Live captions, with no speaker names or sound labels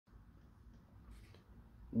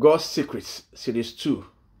God's Secrets, Series 2.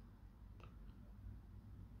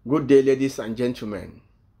 Good day, ladies and gentlemen,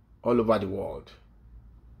 all over the world.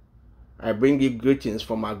 I bring you greetings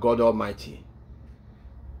from our God Almighty.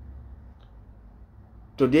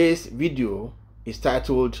 Today's video is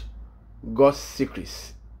titled God's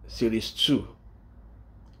Secrets, Series 2.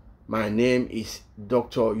 My name is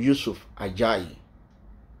Dr. Yusuf Ajayi.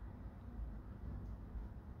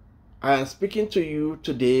 I am speaking to you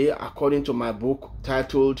today according to my book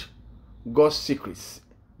titled God's Secrets,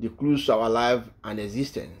 The Clues to Our Life and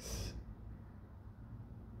Existence,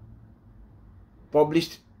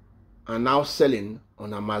 published and now selling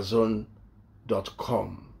on Amazon.com.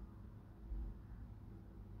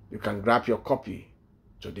 You can grab your copy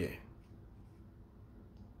today.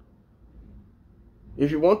 If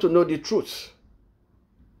you want to know the truth,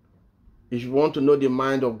 if you want to know the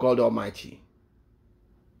mind of God Almighty,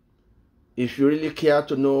 if you really care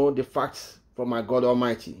to know the facts from my God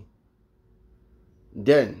Almighty,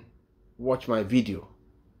 then watch my video,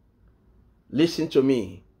 listen to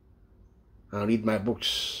me, and read my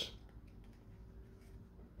books.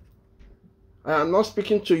 I am not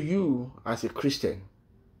speaking to you as a Christian,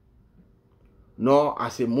 nor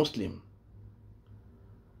as a Muslim,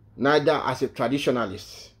 neither as a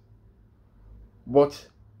traditionalist, but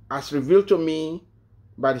as revealed to me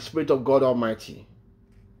by the Spirit of God Almighty.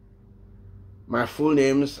 My full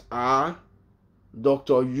names are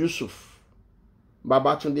Dr. Yusuf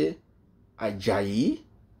Babatunde Ajayi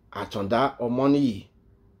Atonda Omoniyi,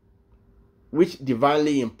 which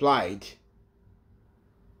divinely implied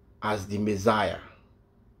as the Messiah,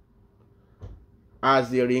 as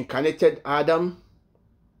the reincarnated Adam,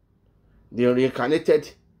 the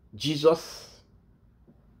reincarnated Jesus,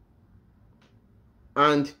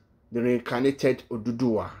 and the reincarnated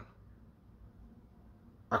Oduduwa,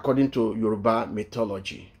 according to Yoruba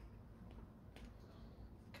mythology.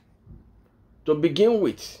 To begin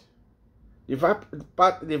with, the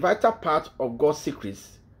vital part of God's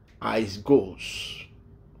secrets are His goals.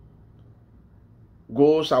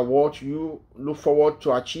 Goals are what you look forward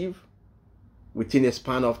to achieve within a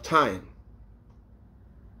span of time.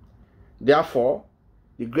 Therefore,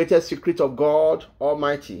 the greatest secret of God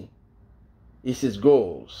Almighty is His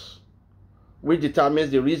goals, which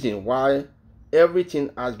determines the reason why everything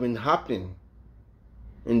has been happening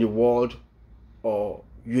in the world or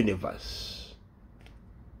universe.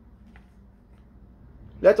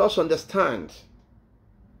 Let us understand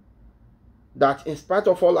that in spite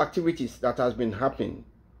of all activities that has been happening,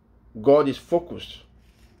 God is focused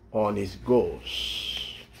on His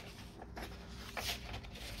goals.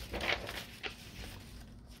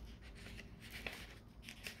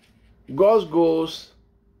 God's goals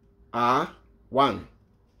are: 1.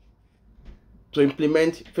 To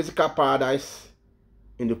implement physical paradise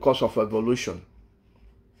in the course of evolution.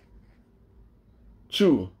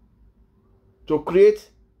 2. To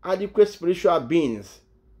create adequate spiritual beings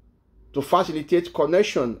to facilitate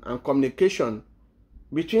connection and communication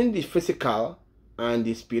between the physical and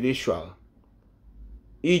the spiritual,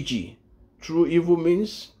 e.g., through evil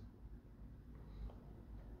means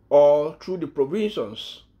or through the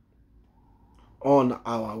provisions on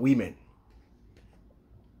our women.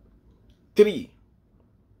 3.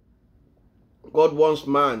 God wants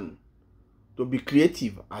man to be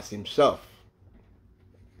creative as himself.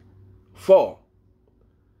 4.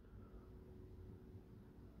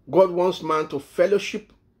 God wants man to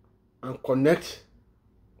fellowship and connect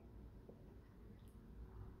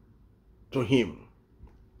to Him.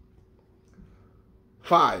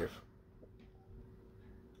 5.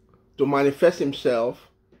 To manifest Himself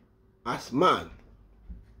as man.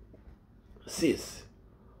 6.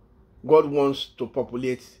 God wants to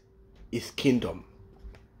populate His kingdom.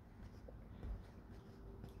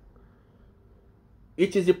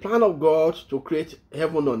 It is the plan of God to create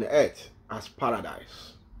heaven on earth as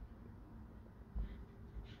paradise.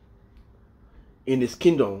 In His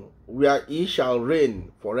kingdom, where He shall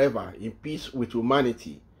reign forever in peace with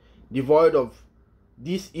humanity, devoid of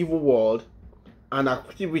this evil world and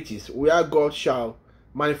activities, where God shall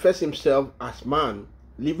manifest Himself as man,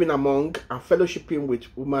 living among and fellowshipping with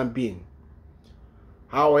human beings.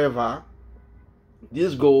 However,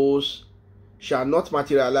 these goals shall not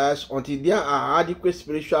materialize until there are adequate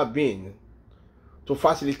spiritual beings to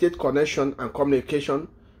facilitate connection and communication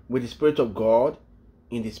with the Spirit of God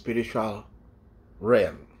in the spiritual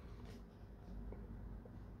realm.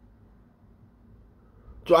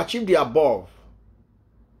 To achieve the above,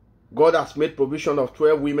 God has made provision of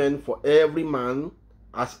 12 women for every man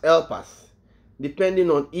as helpers,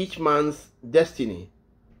 depending on each man's destiny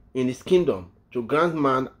in His kingdom, to grant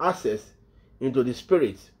man access into the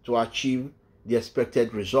Spirit to achieve the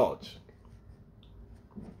expected result.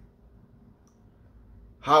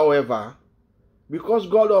 However, because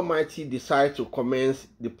God Almighty decided to commence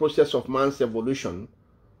the process of man's evolution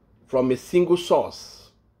from a single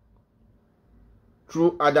source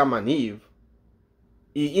through Adam and Eve,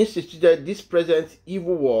 He instituted this present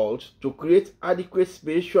evil world to create adequate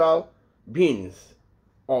spiritual beings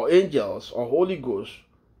or angels or Holy Ghost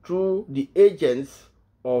through the agents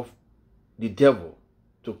of the devil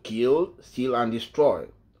to kill, steal, and destroy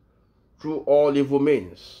through all evil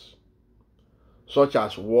means, such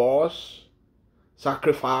as wars,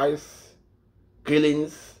 sacrifice,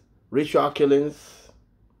 killings, ritual killings,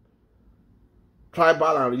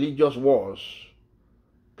 tribal and religious wars,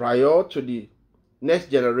 prior to the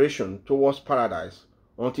next generation towards paradise,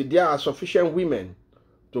 until there are sufficient women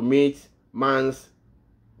to meet man's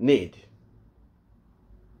need.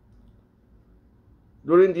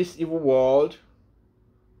 During this evil world,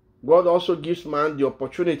 God also gives man the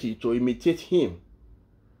opportunity to imitate him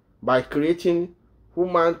by creating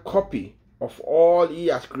human copy of all he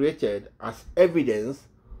has created as evidence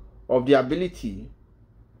of the ability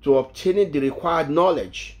to obtaining the required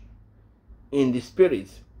knowledge in the spirit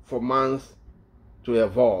for man to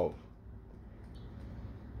evolve.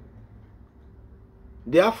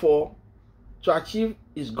 Therefore, to achieve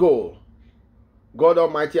his goal, God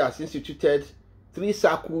Almighty has instituted 3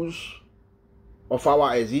 circles of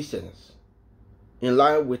our existence in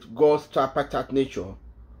line with God's tripartite nature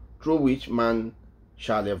through which man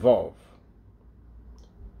shall evolve.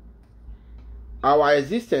 Our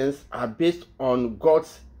existence are based on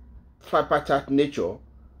God's tripartite nature,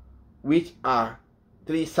 which are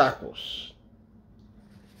 3 cycles.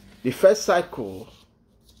 The first cycle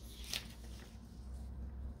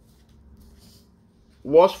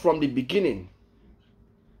was from the beginning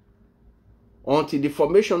until the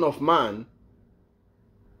formation of man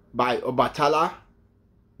by Obatala,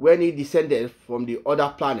 when he descended from the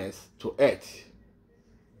other planets to Earth.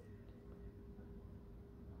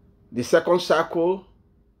 The second cycle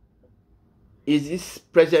is this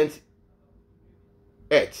present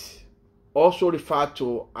Earth, also referred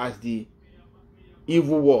to as the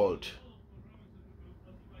evil world,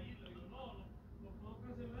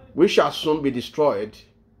 which shall soon be destroyed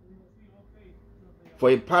for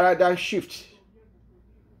a paradigm shift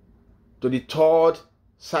to the third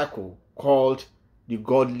cycle called the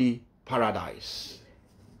godly paradise.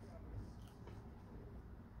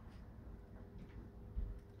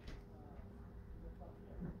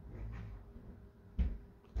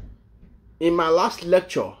 In my last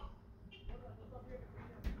lecture,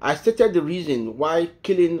 I stated the reason why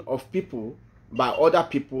killing of people by other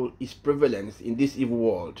people is prevalent in this evil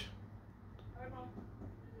world.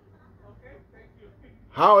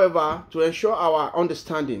 However, to ensure our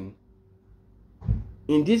understanding,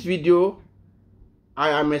 in this video, I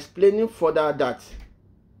am explaining further that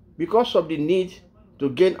because of the need to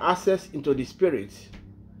gain access into the spirit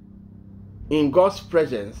in God's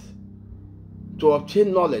presence to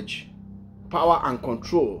obtain knowledge, power, and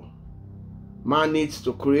control, man needs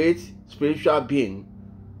to create spiritual being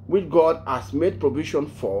which God has made provision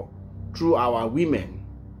for through our women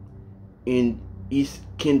in his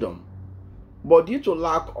kingdom. But due to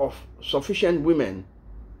lack of sufficient women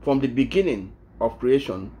from the beginning of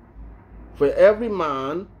creation, for every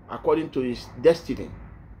man according to his destiny,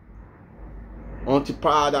 until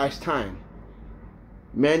paradise time,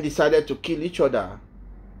 men decided to kill each other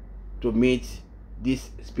to meet this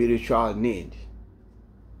spiritual need.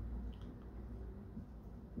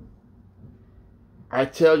 I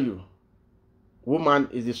tell you, woman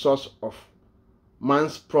is the source of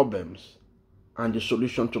man's problems and the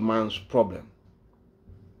solution to man's problem.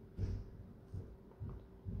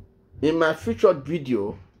 In my featured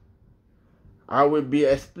video, I will be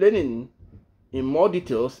explaining in more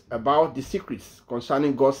details about the secrets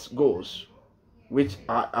concerning God's goals, which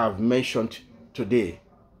I have mentioned today.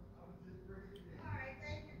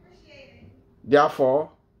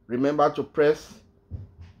 Therefore, remember to press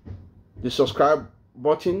the subscribe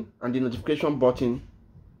button and the notification button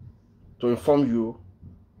to inform you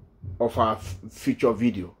of our future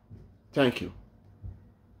video. Thank you.